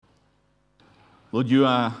Lord, you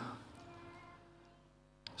are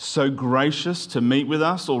so gracious to meet with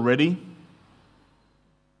us already.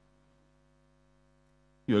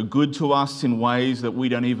 You are good to us in ways that we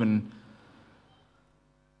don't even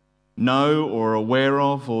know or are aware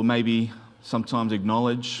of, or maybe sometimes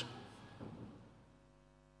acknowledge.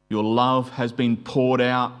 Your love has been poured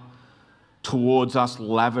out towards us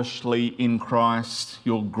lavishly in Christ.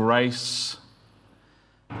 Your grace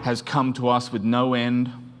has come to us with no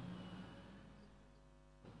end.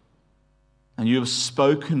 And you have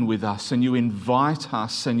spoken with us, and you invite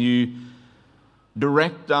us, and you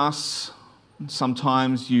direct us.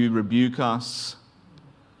 Sometimes you rebuke us.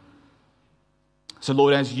 So,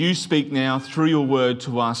 Lord, as you speak now through your word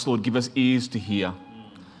to us, Lord, give us ears to hear,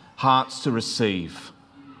 hearts to receive.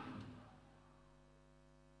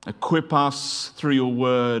 Equip us through your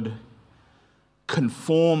word.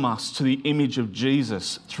 Conform us to the image of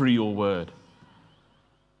Jesus through your word.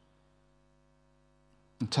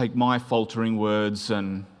 And take my faltering words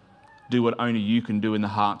and do what only you can do in the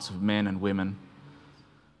hearts of men and women.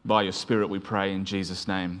 By your Spirit we pray in Jesus'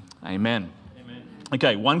 name. Amen. Amen.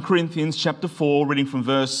 Okay, 1 Corinthians chapter 4, reading from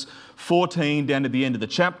verse 14 down to the end of the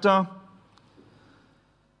chapter.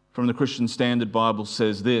 From the Christian Standard Bible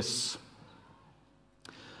says this: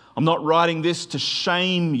 I'm not writing this to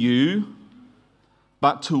shame you,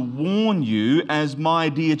 but to warn you as my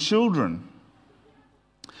dear children.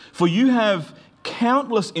 For you have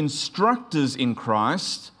countless instructors in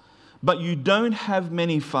Christ, but you don't have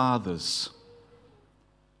many fathers.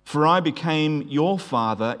 For I became your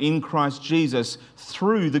father in Christ Jesus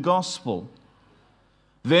through the gospel.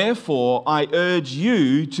 Therefore, I urge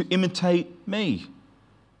you to imitate me.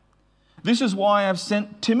 This is why I've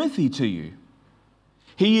sent Timothy to you.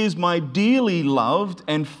 He is my dearly loved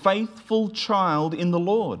and faithful child in the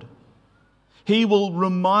Lord. He will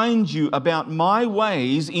remind you about my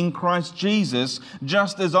ways in Christ Jesus,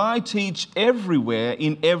 just as I teach everywhere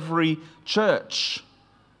in every church.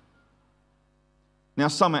 Now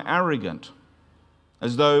some are arrogant,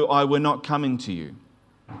 as though I were not coming to you.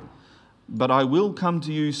 But I will come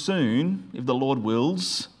to you soon, if the Lord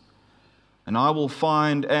wills, and I will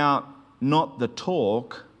find out not the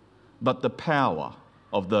talk, but the power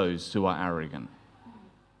of those who are arrogant.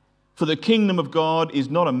 For the kingdom of God is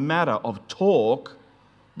not a matter of talk,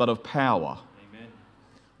 but of power. Amen.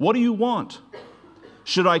 What do you want?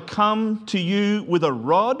 Should I come to you with a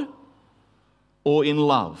rod, or in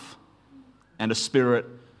love and a spirit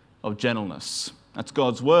of gentleness? That's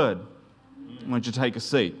God's word. Why don't you take a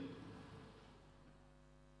seat?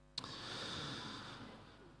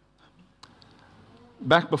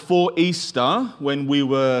 Back before Easter, when we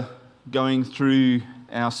were going through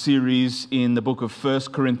our series in the book of 1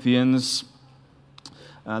 Corinthians,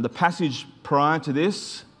 the passage prior to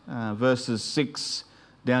this, verses 6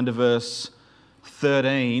 down to verse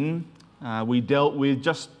 13, we dealt with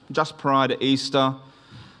just prior to Easter,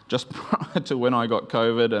 just prior to when I got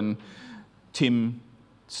COVID, and Tim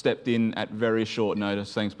stepped in at very short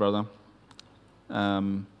notice. Thanks, brother.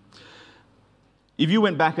 If you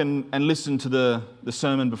went back and listened to the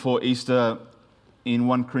sermon before Easter in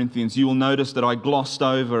 1 Corinthians, you will notice that I glossed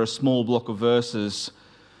over a small block of verses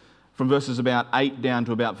from verses about 8 down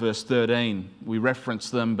to about verse 13. We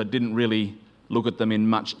referenced them but didn't really look at them in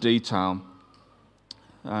much detail.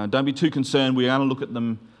 Don't be too concerned. We're going to look at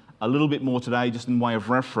them a little bit more today, just in way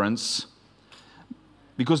of reference,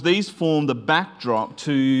 because these form the backdrop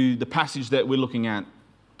to the passage that we're looking at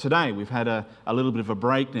today. We've had a little bit of a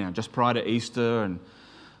break now, just prior to Easter and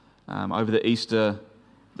over the Easter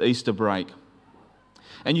break.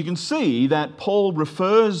 And you can see that Paul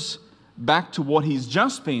refers back to what he's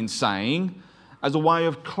just been saying as a way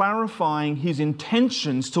of clarifying his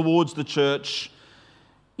intentions towards the church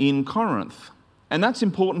in Corinth. And that's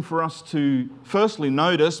important for us to firstly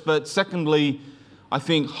notice, but secondly, I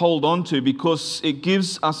think, hold on to, because it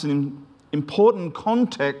gives us an important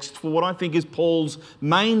context for what I think is Paul's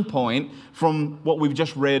main point from what we've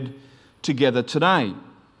just read together today.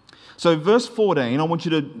 So verse 14, I want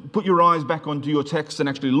you to put your eyes back onto your text and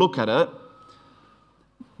actually look at it,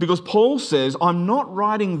 because Paul says, I'm not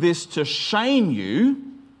writing this to shame you,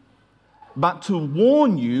 but to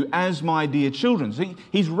warn you as my dear children. So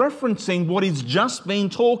he's referencing what he's just been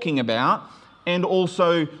talking about, and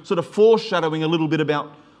also sort of foreshadowing a little bit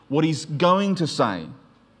about what he's going to say.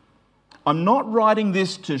 I'm not writing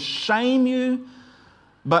this to shame you,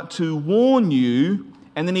 but to warn you.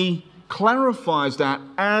 And then he clarifies that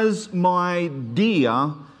as my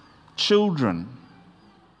dear children.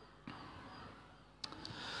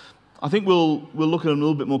 I think we'll look at it a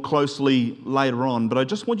little bit more closely later on, but I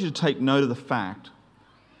just want you to take note of the fact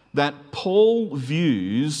that Paul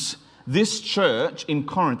views this church in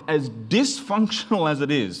Corinth, as dysfunctional as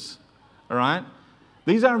it is, all right,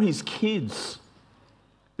 these are his kids.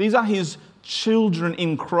 These are his children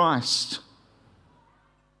in Christ.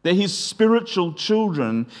 They're his spiritual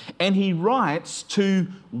children, and he writes to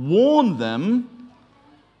warn them,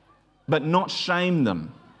 but not shame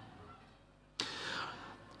them.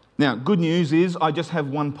 Now, good news is I just have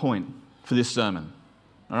 1 point for this sermon.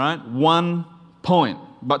 All right? 1 point.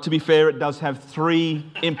 But to be fair, it does have 3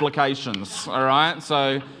 implications. All right?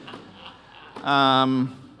 So,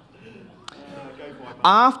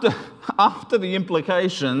 after the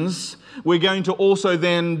implications, we're going to also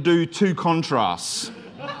then do 2 contrasts.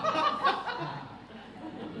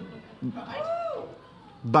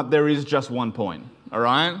 But there is just 1 point. All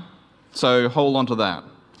right? So hold on to that.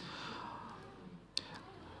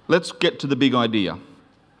 Let's get to the big idea.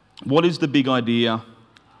 What is the big idea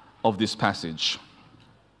of this passage?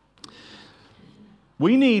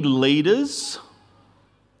 We need leaders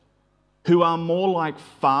who are more like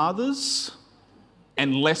fathers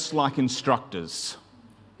and less like instructors.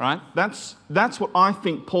 Right? That's what I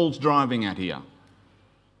think Paul's driving at here.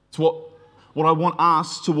 It's what I want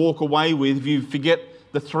us to walk away with. If you forget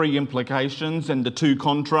the 3 implications and the 2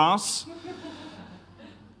 contrasts,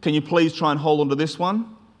 can you please try and hold on to this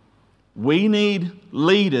one? We need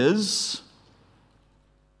leaders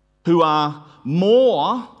who are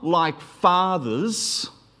more like fathers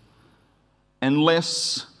and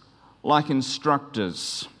less like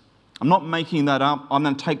instructors. I'm not making that up. I'm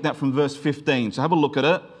going to take that from verse 15. So have a look at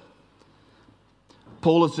it.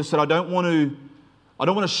 Paul has just said, I don't want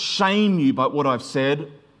to shame you by what I've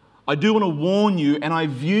said. I do want to warn you, and I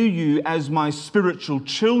view you as my spiritual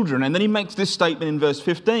children. And then he makes this statement in verse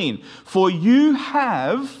 15. For you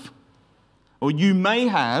have, or you may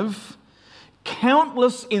have,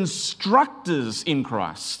 countless instructors in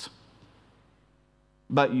Christ,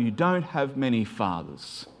 but you don't have many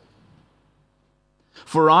fathers.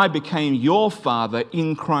 For I became your father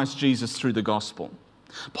in Christ Jesus through the gospel.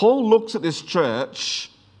 Paul looks at this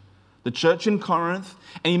church, the church in Corinth,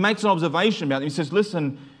 and he makes an observation about them. He says,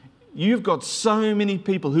 listen, you've got so many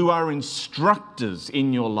people who are instructors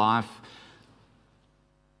in your life,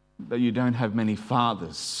 but you don't have many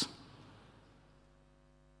fathers.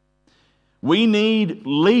 We need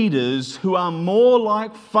leaders who are more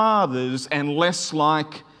like fathers and less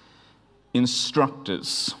like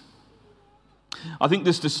instructors. I think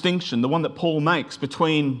this distinction, the one that Paul makes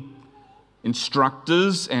between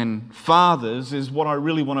instructors and fathers, is what I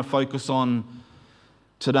really want to focus on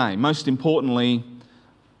today. Most importantly,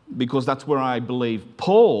 because that's where I believe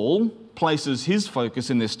Paul places his focus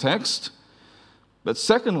in this text. But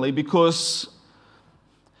secondly, because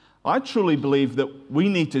I truly believe that we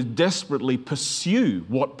need to desperately pursue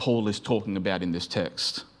what Paul is talking about in this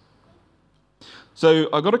text. So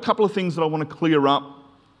I've got a couple of things that I want to clear up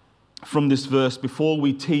from this verse before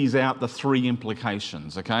we tease out the 3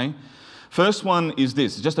 implications, okay? First one is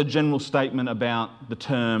this, just a general statement about the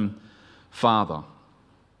term father.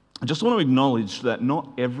 I just want to acknowledge that not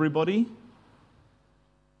everybody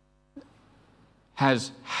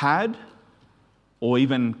has had or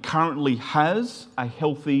even currently has a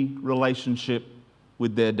healthy relationship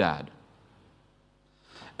with their dad.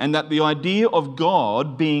 And that the idea of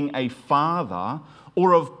God being a father,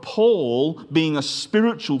 or of Paul being a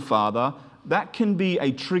spiritual father, that can be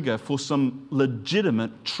a trigger for some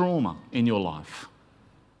legitimate trauma in your life.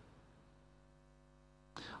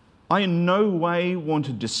 I in no way want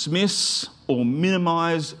to dismiss or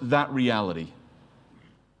minimize that reality.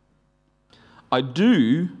 I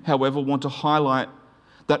do, however, want to highlight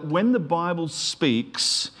that when the Bible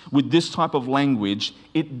speaks with this type of language,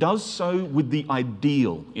 it does so with the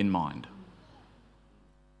ideal in mind.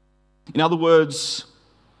 In other words,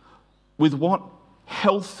 with what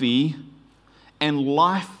healthy and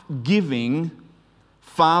life-giving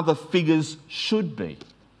father figures should be.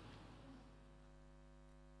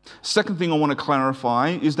 Second thing I want to clarify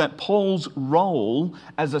is that Paul's role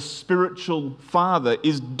as a spiritual father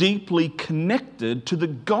is deeply connected to the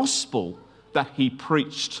gospel that he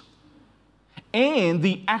preached and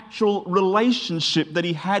the actual relationship that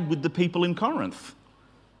he had with the people in Corinth.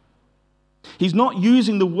 He's not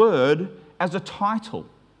using the word as a title.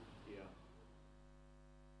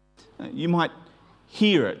 You might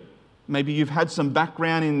hear it. Maybe you've had some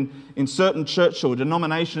background in certain church or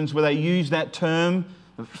denominations where they use that term,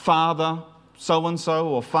 father so-and-so,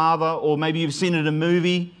 or father, or maybe you've seen it in a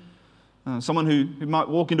movie. Someone who might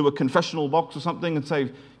walk into a confessional box or something and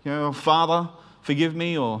say, Father, forgive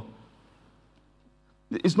me, or...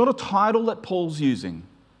 It's not a title that Paul's using.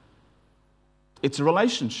 It's a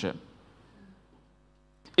relationship.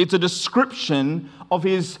 It's a description of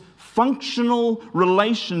his functional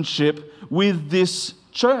relationship with this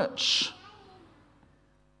church.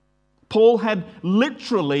 Paul had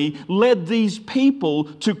literally led these people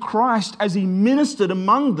to Christ as he ministered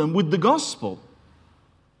among them with the gospel.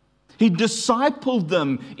 He discipled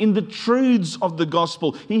them in the truths of the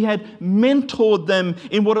gospel. He had mentored them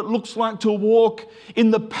in what it looks like to walk in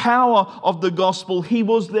the power of the gospel. He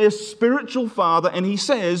was their spiritual father, and he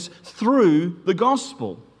says, through the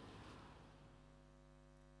gospel.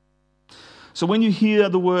 So when you hear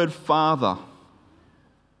the word father,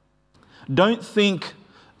 don't think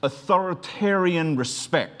authoritarian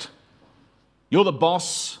respect. You're the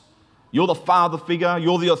boss, you're the father figure,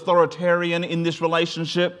 you're the authoritarian in this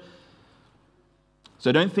relationship.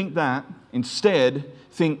 So don't think that. Instead,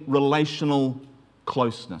 think relational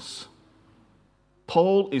closeness.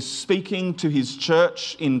 Paul is speaking to his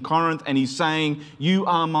church in Corinth and he's saying, you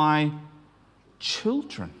are my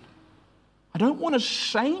children. I don't want to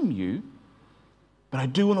shame you, but I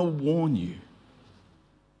do want to warn you.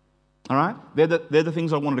 All right? They're the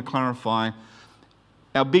things I wanted to clarify.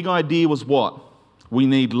 Our big idea was what? We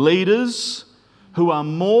need leaders who are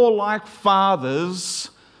more like fathers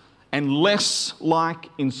and less like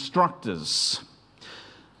instructors.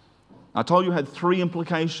 I told you I had 3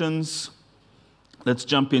 implications. Let's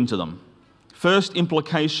jump into them. First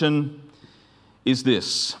implication is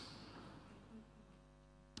this.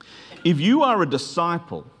 If you are a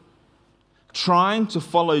disciple trying to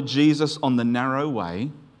follow Jesus on the narrow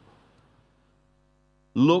way,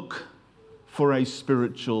 look for a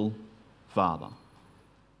spiritual father.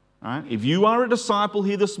 All right? If you are a disciple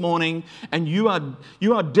here this morning and you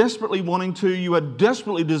are desperately wanting to, you are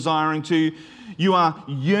desperately desiring to, you are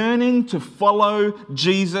yearning to follow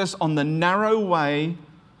Jesus on the narrow way,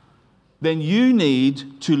 then you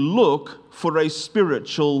need to look for a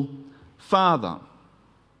spiritual father.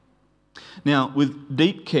 Now, with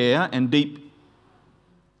deep care and deep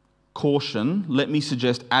caution, let me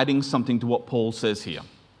suggest adding something to what Paul says here.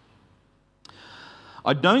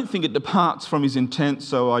 I don't think it departs from his intent,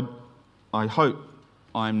 so I hope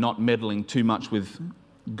I'm not meddling too much with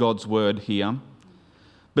God's word here.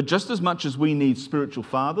 But just as much as we need spiritual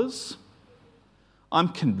fathers, I'm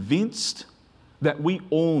convinced that we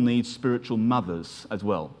all need spiritual mothers as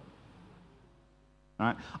well. All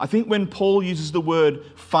right? I think when Paul uses the word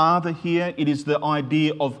father here, it is the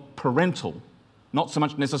idea of parental, not so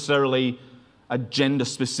much necessarily a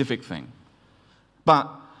gender-specific thing. But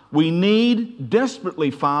we need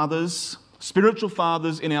desperately fathers, spiritual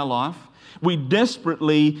fathers in our life. We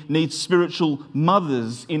desperately need spiritual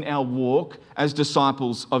mothers in our walk as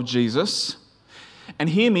disciples of Jesus. And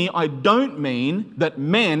hear me, I don't mean that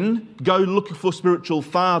men go looking for spiritual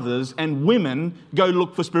fathers and women go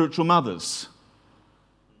look for spiritual mothers.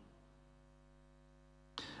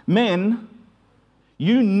 Men,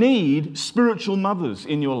 you need spiritual mothers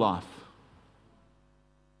in your life.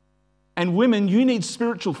 And women, you need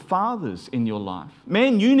spiritual fathers in your life.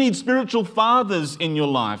 Men, you need spiritual fathers in your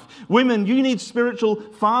life. Women, you need spiritual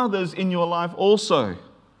fathers in your life also.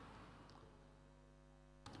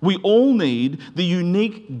 We all need the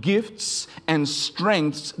unique gifts and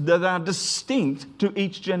strengths that are distinct to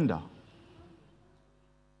each gender.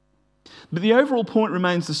 But the overall point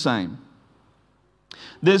remains the same.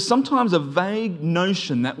 There's sometimes a vague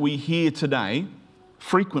notion that we hear today,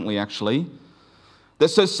 frequently actually, that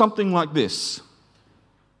says something like this: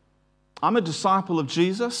 I'm a disciple of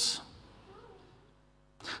Jesus,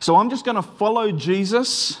 so I'm just going to follow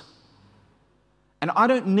Jesus, and I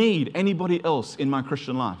don't need anybody else in my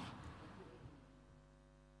Christian life.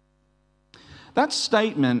 That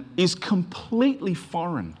statement is completely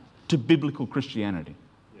foreign to biblical Christianity.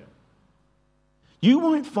 Yeah. You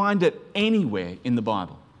won't find it anywhere in the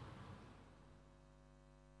Bible.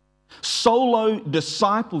 Solo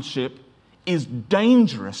discipleship is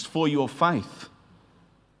dangerous for your faith.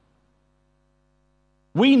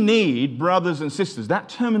 We need brothers and sisters. That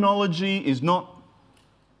terminology is not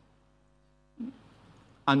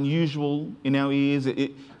unusual in our ears.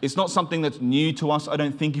 It's not something that's new to us. I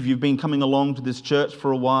don't think if you've been coming along to this church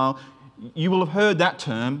for a while, you will have heard that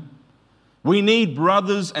term. We need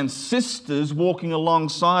brothers and sisters walking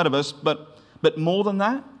alongside of us, but more than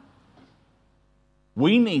that,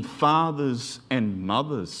 we need fathers and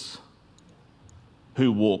mothers who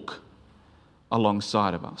walk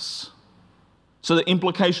alongside of us. So the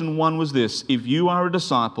implication 1 was this: if you are a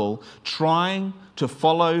disciple trying to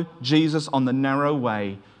follow Jesus on the narrow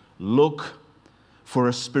way, look for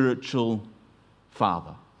a spiritual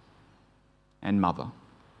father and mother.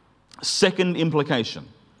 Second implication: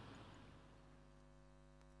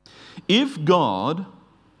 if God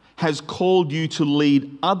has called you to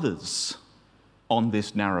lead others on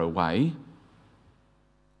this narrow way,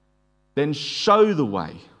 then show the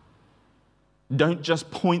way. Don't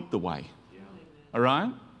just point the way. All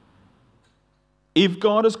right? If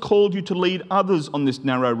God has called you to lead others on this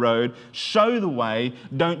narrow road, show the way.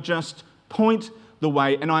 Don't just point the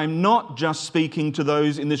way. And I'm not just speaking to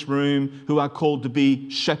those in this room who are called to be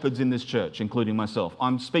shepherds in this church, including myself.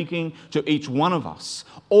 I'm speaking to each one of us.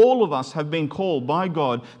 All of us have been called by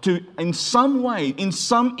God to, in some way, in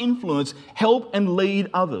some influence, help and lead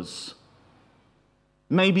others.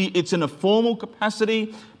 Maybe it's in a formal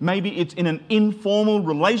capacity, maybe it's in an informal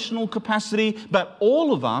relational capacity, but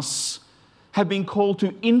all of us have been called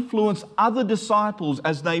to influence other disciples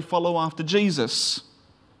as they follow after Jesus.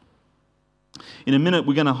 In a minute,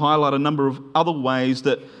 we're going to highlight a number of other ways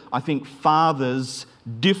that I think fathers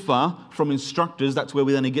differ from instructors. That's where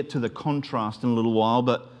we're going to get to the contrast in a little while,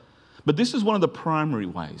 but this is one of the primary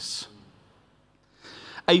ways.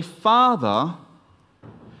 A father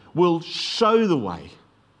will show the way,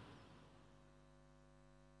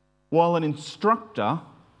 while an instructor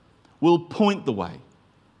will point the way.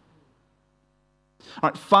 All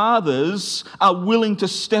right, fathers are willing to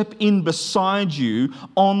step in beside you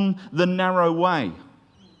on the narrow way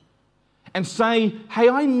and say, hey,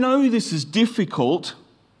 I know this is difficult,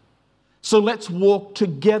 so let's walk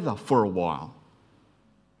together for a while.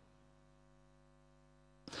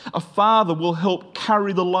 A father will help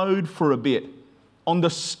carry the load for a bit on the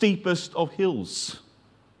steepest of hills.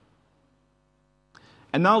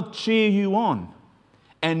 And they'll cheer you on,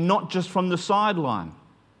 and not just from the sideline.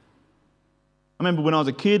 I remember when I was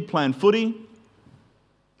a kid playing footy,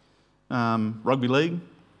 rugby league,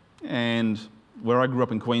 and where I grew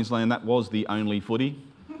up in Queensland, that was the only footy.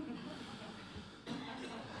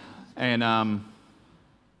 And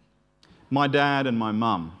my dad and my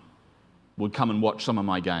mum would come and watch some of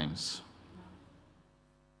my games.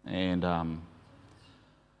 And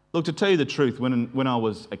look, to tell you the truth, when I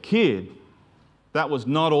was a kid, that was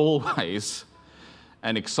not always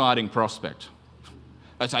an exciting prospect.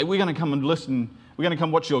 They'd say, we're going to come and listen, we're going to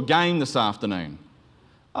come watch your game this afternoon.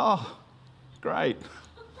 Oh, great.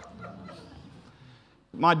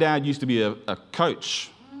 My dad used to be a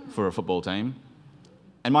coach for a football team,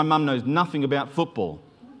 and my mum knows nothing about football,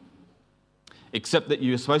 except that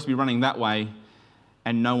you're supposed to be running that way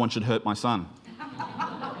and no one should hurt my son.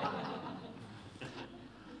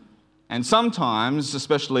 And sometimes,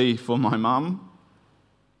 especially for my mum,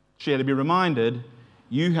 she had to be reminded,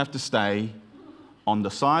 you have to stay on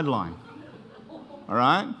the sideline. All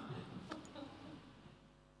right?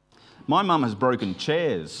 My mum has broken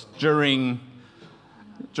chairs during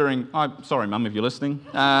I'm sorry, Mum, if you're listening.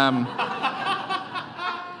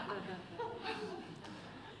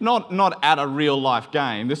 Not at a real life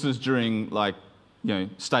game. This is during, like,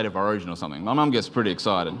 State of Origin or something. My mum gets pretty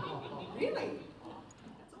excited. Really?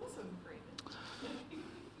 That's awesome.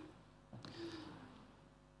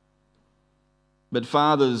 But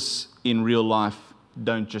fathers in real life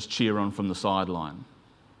don't just cheer on from the sideline.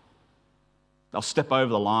 They'll step over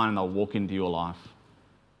the line and they'll walk into your life.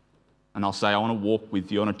 And I'll say, I want to walk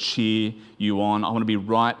with you. I want to cheer you on. I want to be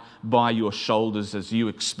right by your shoulders as you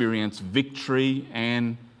experience victory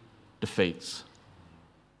and defeats.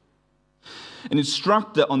 An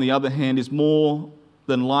instructor, on the other hand, is more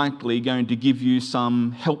than likely going to give you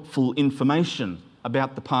some helpful information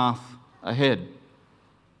about the path ahead.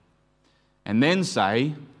 And then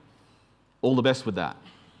say, all the best with that.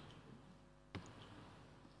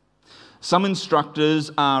 Some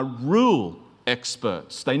instructors are rule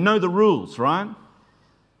experts. They know the rules, right?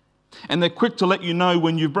 And they're quick to let you know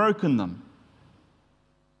when you've broken them.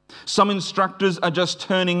 Some instructors are just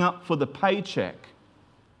turning up for the paycheck.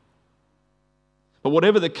 But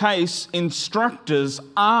whatever the case, instructors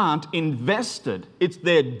aren't invested. It's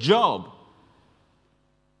their job.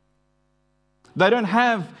 They don't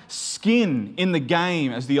have skin in the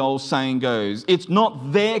game, as the old saying goes. It's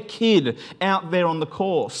not their kid out there on the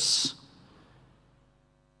course.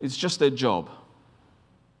 It's just their job.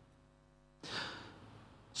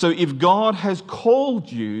 So if God has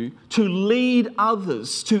called you to lead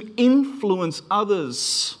others, to influence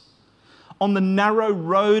others on the narrow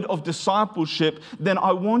road of discipleship, then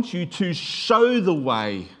I want you to show the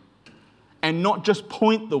way and not just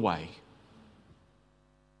point the way.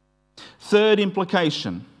 Third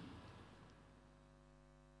implication.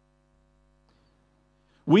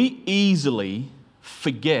 We easily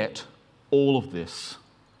forget all of this.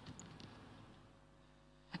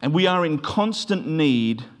 And we are in constant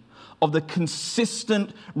need of the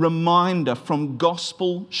consistent reminder from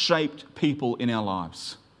gospel-shaped people in our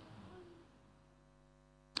lives.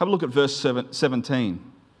 Have a look at verse 17.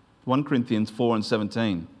 1 Corinthians 4 and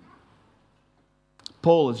 17.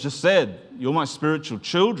 Paul has just said, you're my spiritual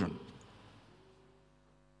children.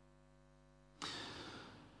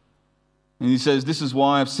 And he says, this is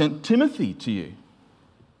why I've sent Timothy to you.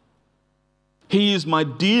 He is my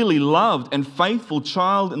dearly loved and faithful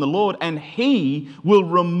child in the Lord, and he will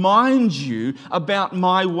remind you about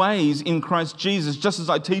my ways in Christ Jesus, just as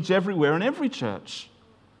I teach everywhere in every church.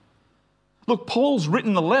 Look, Paul's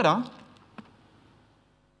written the letter.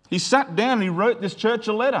 He sat down and he wrote this church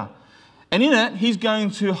a letter. And in it, he's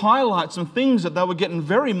going to highlight some things that they were getting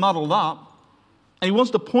very muddled up. And he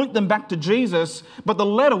wants to point them back to Jesus, but the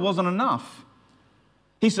letter wasn't enough.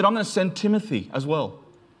 He said, I'm going to send Timothy as well.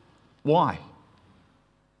 Why?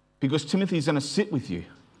 Because Timothy's going to sit with you.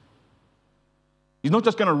 He's not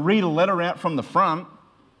just going to read a letter out from the front.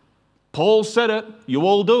 Paul said it, you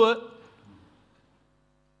all do it.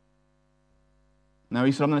 No,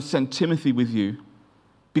 he said, I'm going to send Timothy with you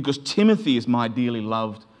because Timothy is my dearly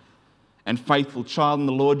loved and faithful child in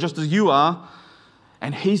the Lord, just as you are,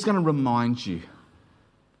 and he's going to remind you.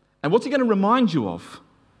 And what's he going to remind you of?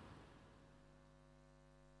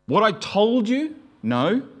 What I told you?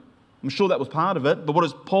 No. I'm sure that was part of it, but what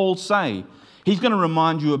does Paul say? He's going to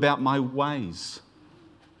remind you about my ways,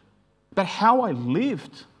 about how I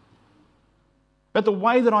lived, about the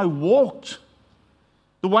way that I walked,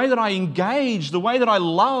 the way that I engaged, the way that I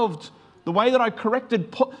loved, the way that I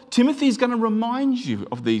corrected. Timothy's going to remind you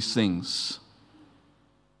of these things.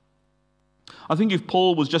 I think if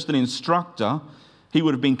Paul was just an instructor, he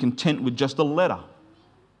would have been content with just a letter.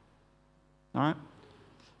 All right?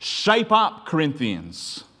 Shape up,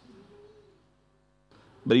 Corinthians.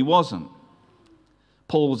 But he wasn't.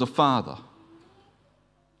 Paul was a father.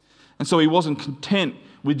 And so he wasn't content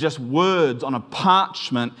with just words on a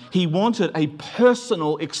parchment. He wanted a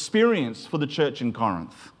personal experience for the church in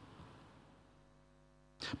Corinth.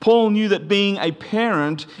 Paul knew that being a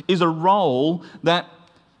parent is a role that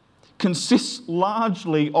consists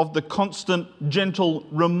largely of the constant, gentle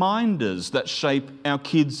reminders that shape our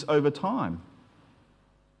kids over time.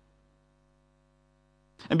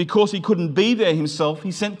 And because he couldn't be there himself,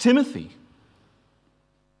 he sent Timothy.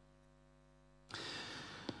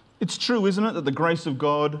 It's true, isn't it, that the grace of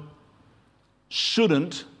God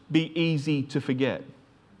shouldn't be easy to forget.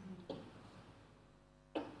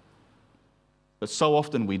 But so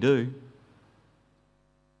often we do.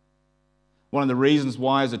 One of the reasons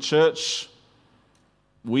why as a church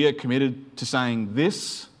we are committed to saying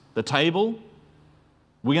this, the table,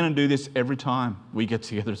 we're going to do this every time we get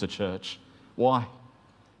together as a church. Why?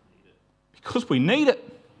 Because we need it.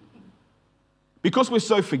 Because we're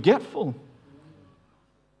so forgetful.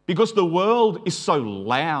 Because the world is so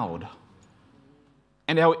loud.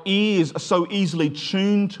 And our ears are so easily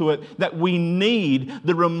tuned to it that we need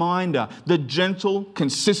the reminder, the gentle,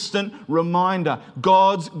 consistent reminder.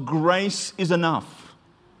 God's grace is enough.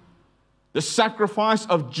 The sacrifice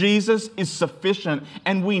of Jesus is sufficient,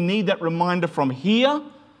 and we need that reminder from here,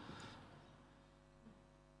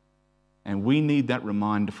 and we need that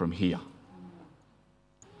reminder from here.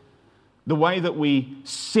 The way that we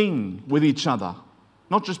sing with each other,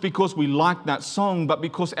 not just because we like that song, but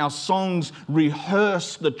because our songs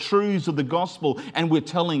rehearse the truths of the gospel and we're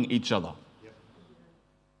telling each other. Yep.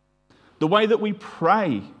 The way that we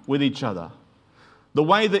pray with each other. The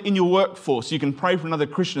way that in your workforce you can pray for another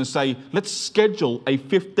Christian and say, let's schedule a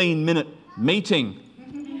 15-minute meeting.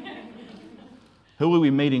 Who are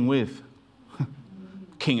we meeting with?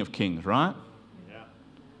 King of Kings, right?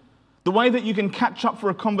 The way that you can catch up for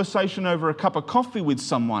a conversation over a cup of coffee with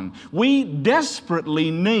someone. We desperately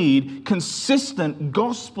need consistent,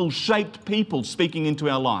 gospel-shaped people speaking into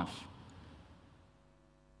our life.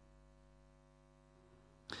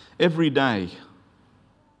 Every day,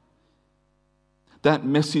 that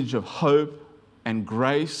message of hope and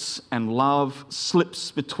grace and love slips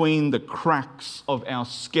between the cracks of our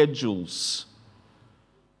schedules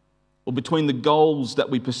or between the goals that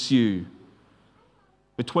we pursue,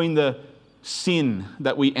 between the sin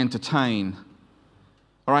that we entertain.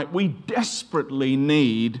 All right, we desperately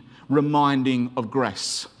need reminding of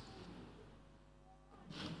grace.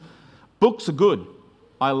 Books are good.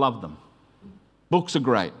 I love them. Books are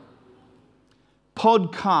great.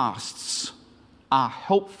 Podcasts are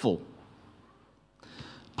helpful.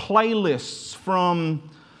 Playlists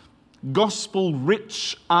from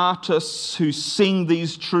gospel-rich artists who sing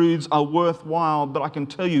these truths are worthwhile, but I can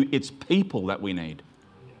tell you it's people that we need.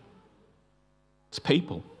 It's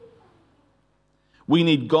people. We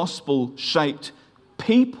need gospel-shaped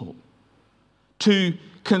people to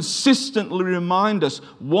consistently remind us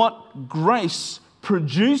what grace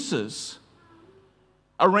produces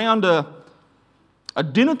around a a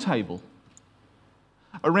dinner table,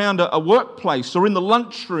 around a workplace, or in the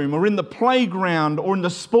lunchroom, or in the playground, or in the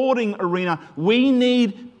sporting arena. We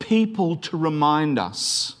need people to remind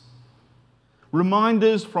us.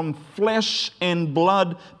 Reminders from flesh and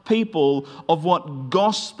blood people of what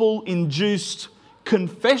gospel-induced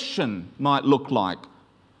confession might look like,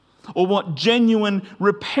 or what genuine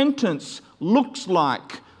repentance looks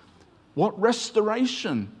like, what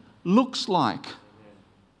restoration looks like.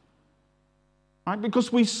 Right?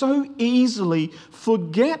 Because we so easily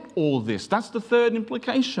forget all this. That's the third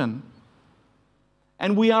implication.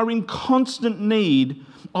 And we are in constant need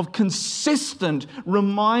of consistent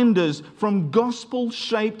reminders from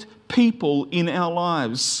gospel-shaped people in our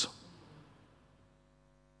lives.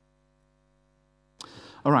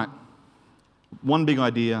 All right, one big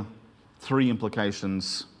idea, three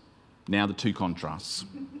implications, now the two contrasts.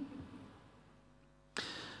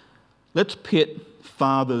 Let's pit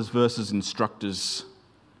fathers versus instructors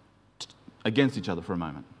against each other for a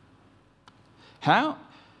moment. How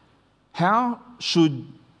should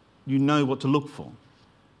you know what to look for?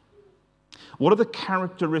 What are the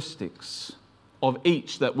characteristics of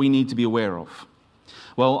each that we need to be aware of?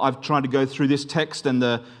 Well, I've tried to go through this text and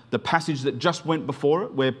the passage that just went before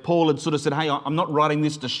it, where Paul had sort of said, hey, I'm not writing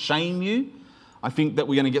this to shame you. I think that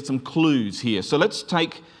we're going to get some clues here. So let's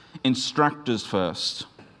take instructors first.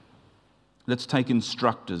 A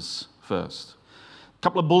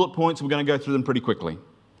couple of bullet points, we're going to go through them pretty quickly.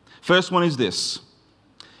 First one is this.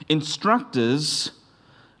 Instructors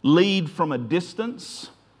lead from a distance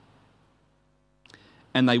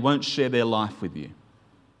and they won't share their life with you.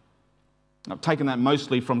 I've taken that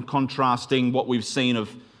mostly from contrasting what we've seen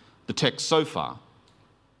of the text so far.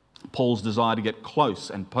 Paul's desire to get close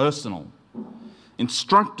and personal.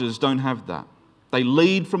 Instructors don't have that. They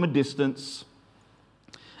lead from a distance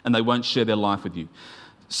and they won't share their life with you.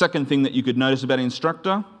 Second thing that you could notice about an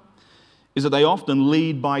instructor is that they often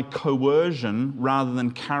lead by coercion rather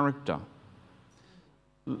than character.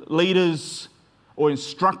 Leaders or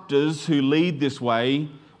instructors who lead this way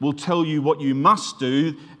will tell you what you must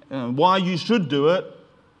do, why you should do it,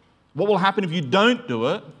 what will happen if you don't do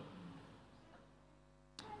it.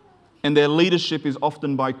 And their leadership is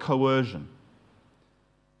often by coercion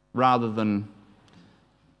rather than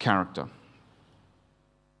character.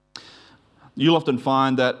 You'll often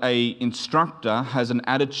find that an instructor has an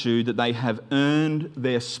attitude that they have earned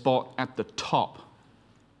their spot at the top.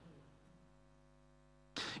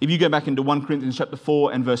 If you go back into 1 Corinthians chapter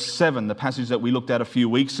 4 and verse 7, the passage that we looked at a few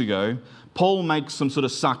weeks ago, Paul makes some sort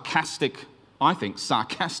of sarcastic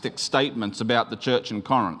statements about the church in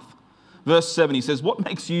Corinth. Verse 7, he says, "What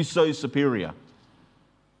makes you so superior?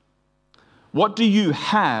 What do you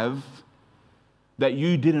have that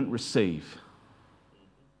you didn't receive?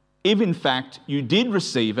 If in fact you did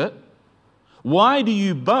receive it, why do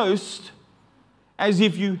you boast as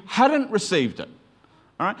if you hadn't received it?"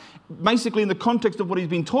 All right? Basically, in the context of what he's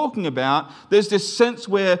been talking about, there's this sense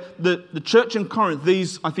where the church in Corinth,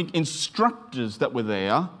 these, I think, instructors that were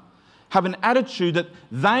there, have an attitude that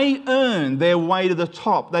they earn their way to the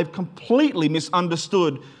top. They've completely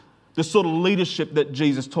misunderstood the sort of leadership that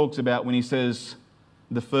Jesus talks about when he says,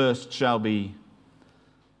 "The first shall be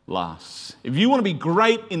last." If you want to be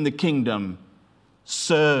great in the kingdom,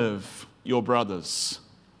 serve your brothers.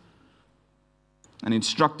 An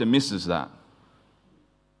instructor misses that.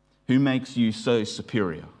 Who makes you so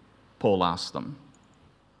superior? Paul asks them.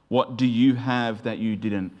 What do you have that you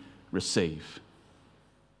didn't receive?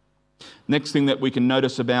 Next thing that we can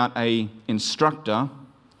notice about an instructor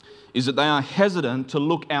is that they are hesitant to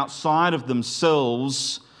look outside of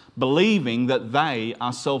themselves, believing that they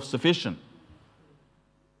are self-sufficient.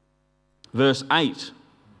 Verse 8,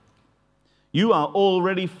 "You are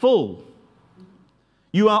already full.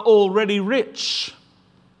 You are already rich.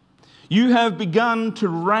 You have begun to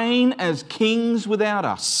reign as kings without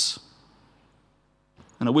us."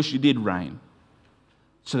 And I wish you did reign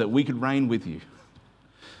so that we could reign with you.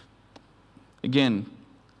 Again,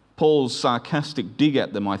 Paul's sarcastic dig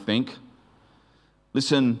at them, I think.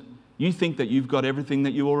 Listen, you think that you've got everything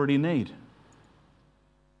that you already need.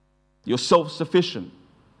 You're self-sufficient.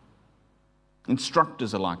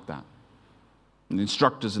 Instructors are like that. And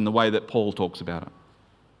instructors in the way that Paul talks about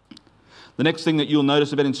it. The next thing that you'll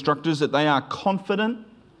notice about instructors is that they are confident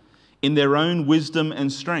in their own wisdom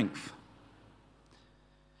and strength.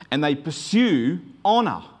 And they pursue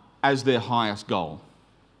honour as their highest goal.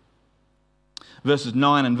 Verses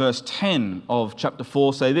 9 and verse 10 of chapter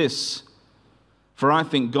 4 say this: "For I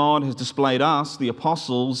think God has displayed us, the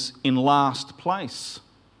apostles, in last place,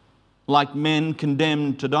 like men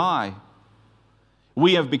condemned to die.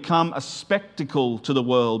 We have become a spectacle to the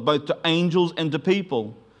world, both to angels and to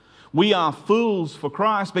people. We are fools for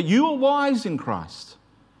Christ, but you are wise in Christ.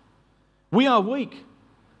 We are weak,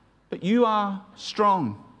 but you are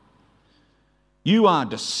strong. You are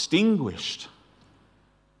distinguished,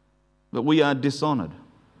 but we are dishonored.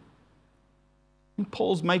 And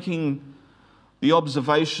Paul's making the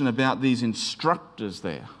observation about these instructors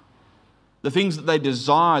there. The things that they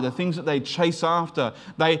desire, the things that they chase after.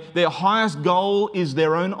 Their highest goal is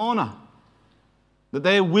their own honor. That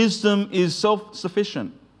their wisdom is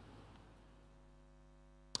self-sufficient.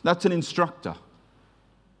 That's an instructor.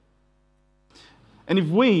 And if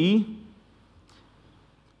we,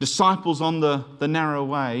 disciples on the narrow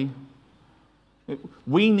way,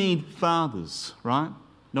 we need fathers, right?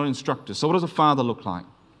 Not instructors. So what does a father look like?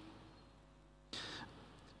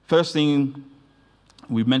 First thing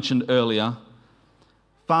we mentioned earlier,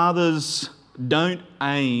 fathers don't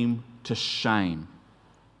aim to shame,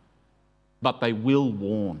 but they will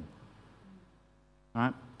warn. All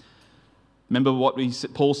right? Remember what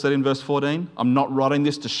Paul said in verse 14? I'm not writing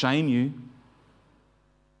this to shame you,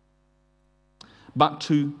 but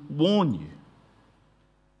to warn you.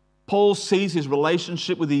 Paul sees his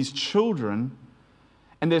relationship with these children,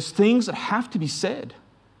 and there's things that have to be said,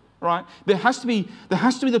 right? There has to be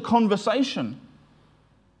the conversation.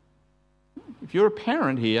 If you're a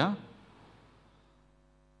parent here,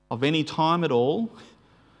 of any time at all,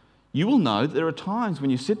 you will know that there are times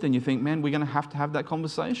when you sit there and you think, man, we're going to have that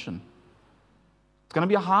conversation. It's going to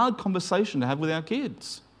be a hard conversation to have with our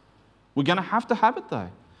kids. We're going to have it though.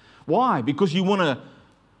 Why? Because you want to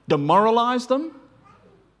demoralize them?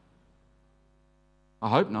 I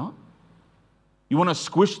hope not. You want to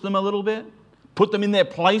squish them a little bit? Put them in their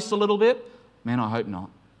place a little bit? Man, I hope not.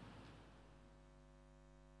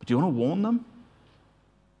 But do you want to warn them?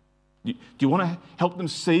 Do you want to help them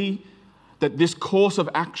see that this course of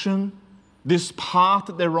action, this path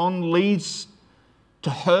that they're on, leads to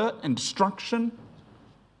hurt and destruction?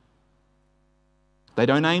 They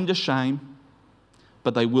don't aim to shame,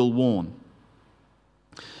 but they will warn.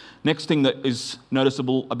 Next thing that is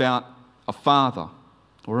noticeable about a father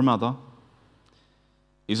or a mother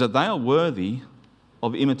is that they are worthy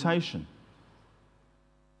of imitation.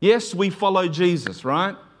 Yes, we follow Jesus,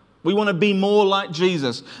 right? We want to be more like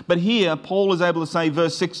Jesus. But here, Paul is able to say,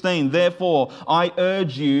 verse 16, therefore, I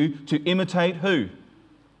urge you to imitate who?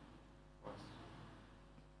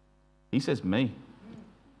 He says me.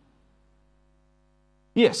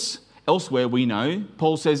 Yes, elsewhere we know,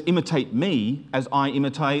 Paul says, imitate me as I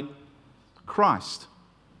imitate Christ.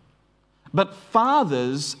 But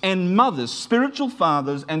fathers and mothers, spiritual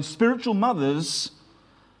fathers and spiritual mothers,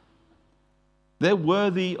 they're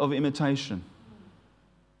worthy of imitation.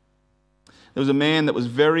 There was a man that was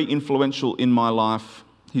very influential in my life.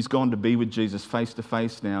 He's gone to be with Jesus face to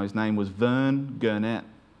face now. His name was Vern Gurnett.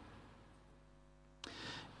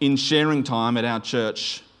 In sharing time at our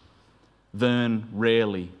church, Vern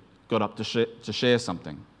rarely got up to share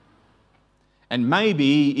something. And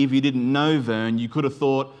maybe if you didn't know Vern, you could have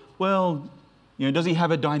thought, well, does he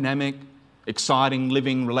have a dynamic, exciting,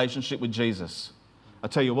 living relationship with Jesus? I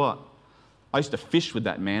tell you what, I used to fish with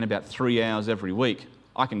that man about 3 hours every week.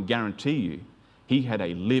 I can guarantee you he had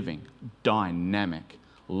a living, dynamic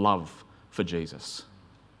love for Jesus.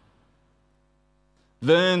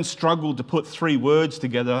 Vern struggled to put 3 words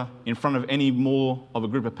together in front of any more of a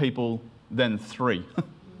group of people than 3.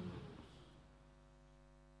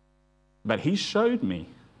 But he showed me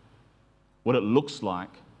what it looks like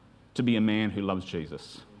to be a man who loves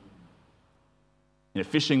Jesus. In a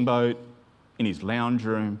fishing boat, in his lounge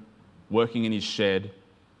room, working in his shed.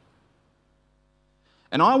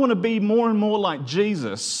 And I want to be more and more like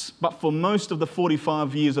Jesus, but for most of the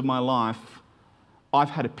 45 years of my life, I've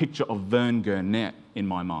had a picture of Vern Gurnett in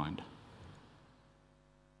my mind.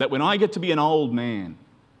 That when I get to be an old man,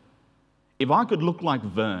 if I could look like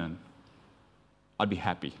Vern, I'd be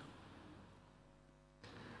happy.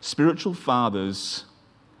 Spiritual fathers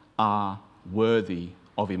are worthy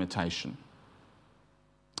of imitation.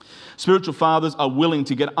 Spiritual fathers are willing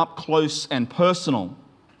to get up close and personal.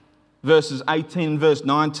 Verses 18 and verse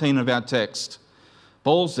 19 of our text.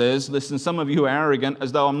 Paul says, listen, some of you are arrogant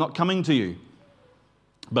as though I'm not coming to you.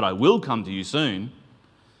 But I will come to you soon,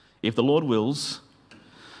 if the Lord wills,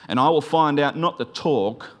 and I will find out not the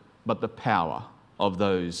talk, but the power of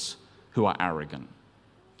those who are arrogant.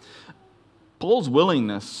 Paul's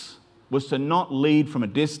willingness was to not lead from a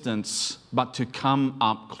distance, but to come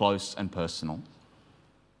up close and personal.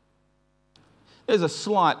 There's a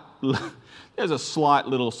slight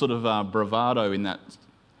little sort of bravado in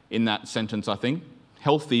that sentence, I think.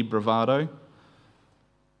 Healthy bravado.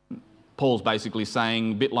 Paul's basically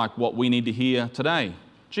saying, a bit like what we need to hear today.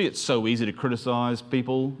 Gee, it's so easy to criticize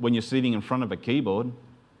people when you're sitting in front of a keyboard.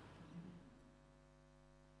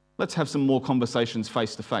 Let's have some more conversations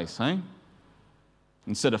face to face, eh?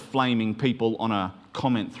 Instead of flaming people on a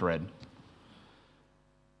comment thread.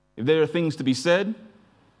 If there are things to be said,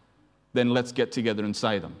 then let's get together and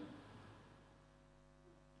say them.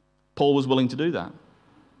 Paul was willing to do that.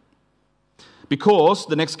 Because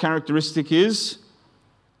the next characteristic is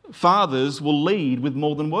fathers will lead with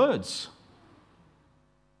more than words.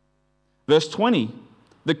 Verse 20,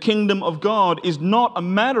 the kingdom of God is not a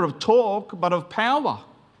matter of talk, but of power.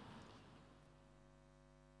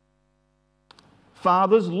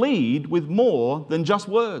 Fathers lead with more than just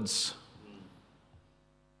words.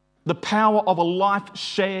 The power of a life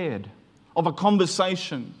shared, of a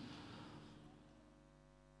conversation.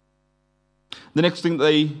 The next thing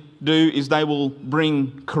they do is they will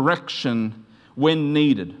bring correction when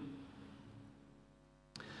needed.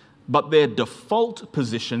 But their default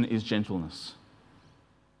position is gentleness.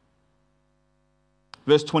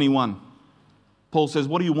 Verse 21, Paul says,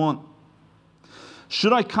 what do you want?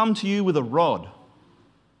 Should I come to you with a rod?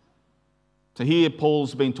 So here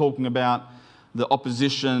Paul's been talking about the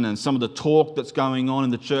opposition and some of the talk that's going on in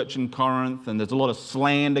the church in Corinth, and there's a lot of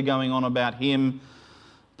slander going on about him.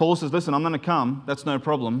 Paul says, listen, I'm going to come, that's no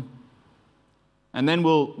problem. And then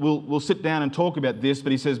we'll sit down and talk about this,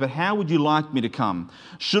 but he says, but how would you like me to come?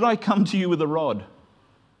 Should I come to you with a rod?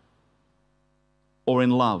 Or in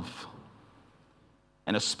love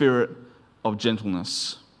and a spirit of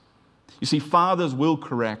gentleness? You see, fathers will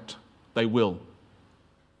correct, they will.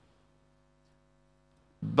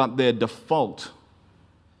 But their default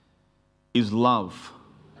is love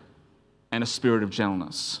and a spirit of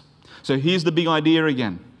gentleness. So here's the big idea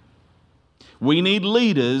again. We need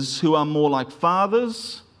leaders who are more like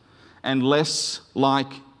fathers and less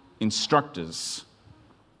like instructors.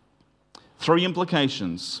 3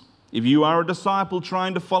 implications. If you are a disciple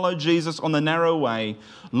trying to follow Jesus on the narrow way,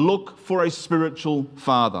 look for a spiritual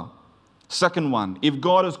father. Second one, if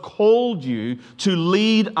God has called you to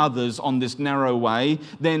lead others on this narrow way,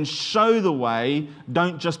 then show the way,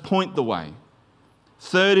 don't just point the way.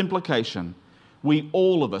 Third implication, we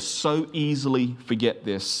all of us so easily forget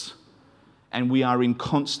this, and we are in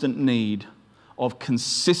constant need of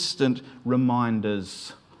consistent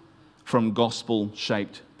reminders from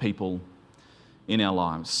gospel-shaped people in our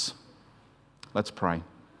lives. Let's pray.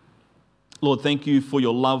 Lord, thank you for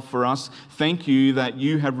your love for us. Thank you that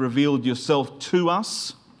you have revealed yourself to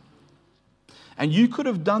us. And you could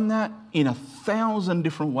have done that in 1,000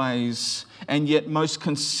 different ways, and yet most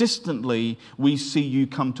consistently we see you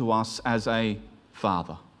come to us as a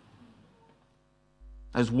father.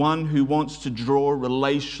 As one who wants to draw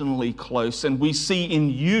relationally close. And we see in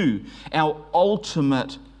you our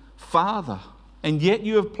ultimate father. And yet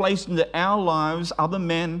you have placed into our lives other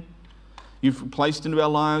men. You've placed into our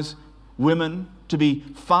lives women to be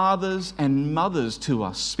fathers and mothers to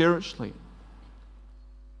us spiritually.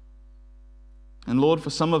 And Lord, for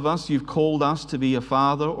some of us, you've called us to be a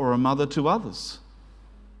father or a mother to others.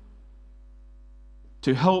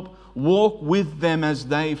 To help walk with them as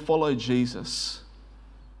they follow Jesus.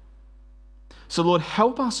 So Lord,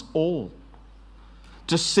 help us all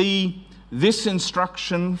to see this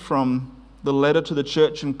instruction from the letter to the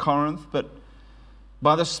church in Corinth, but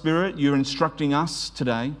by the Spirit, you're instructing us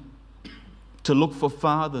today to look for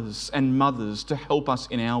fathers and mothers to help us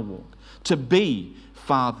in our walk, to be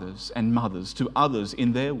fathers and mothers to others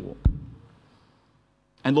in their walk.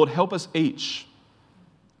 And Lord, help us each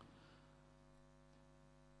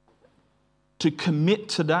to commit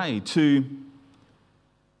today to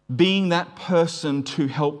being that person to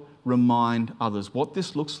help remind others what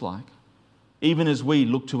this looks like, even as we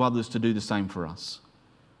look to others to do the same for us.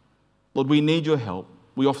 Lord, we need your help.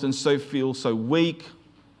 We often feel so weak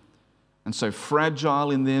and so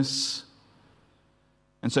fragile in this.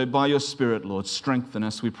 And so by your Spirit, Lord, strengthen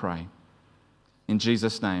us, we pray. In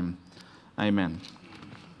Jesus' name, amen.